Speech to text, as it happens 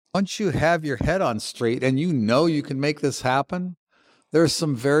Once you have your head on straight and you know you can make this happen, there's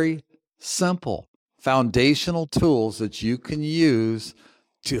some very simple foundational tools that you can use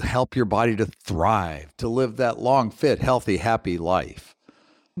to help your body to thrive, to live that long, fit, healthy, happy life.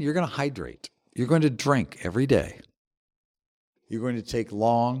 You're going to hydrate. You're going to drink every day. You're going to take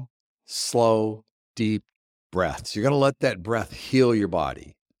long, slow, deep breaths. You're going to let that breath heal your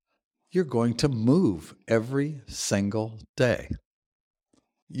body. You're going to move every single day.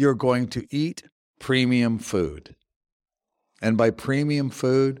 You're going to eat premium food. And by premium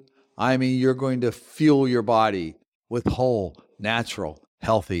food, I mean you're going to fuel your body with whole, natural,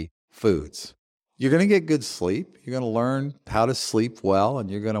 healthy foods. You're going to get good sleep. You're going to learn how to sleep well,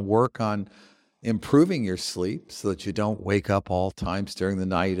 and you're going to work on improving your sleep so that you don't wake up all times during the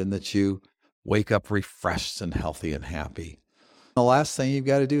night and that you wake up refreshed and healthy and happy. The last thing you've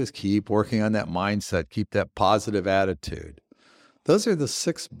got to do is keep working on that mindset, keep that positive attitude. Those are the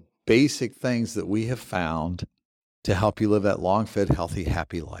 6 basic things that we have found to help you live that long, fit, healthy,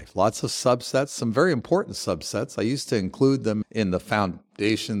 happy life. Lots of subsets, some very important subsets. I used to include them in the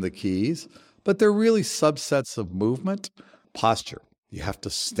foundation, the keys, but they're really subsets of movement. Posture. You have to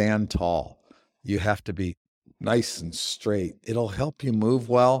stand tall. You have to be nice and straight. It'll help you move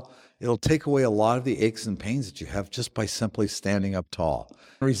well. It'll take away a lot of the aches and pains that you have just by simply standing up tall.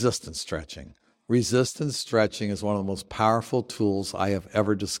 Resistance stretching. Resistance stretching is one of the most powerful tools I have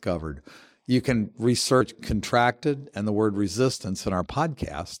ever discovered. You can research contracted and the word resistance in our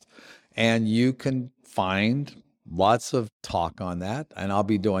podcast, and you can find lots of talk on that, and I'll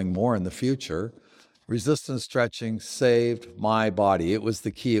be doing more in the future. Resistance stretching saved my body. It was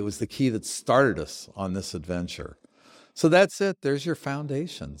the key. It was the key that started us on this adventure. So that's it. There's your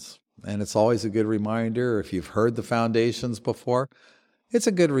foundations. And it's always a good reminder, if you've heard the foundations before, it's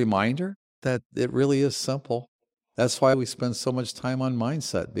a good reminder that it really is simple. That's why we spend so much time on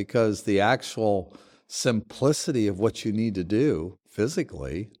mindset, because the actual simplicity of what you need to do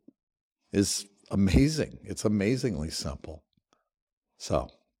physically is amazing. It's amazingly simple. So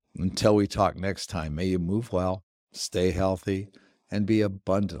until we talk next time, may you move well, stay healthy, and be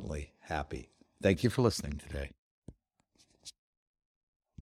abundantly happy. Thank you for listening today.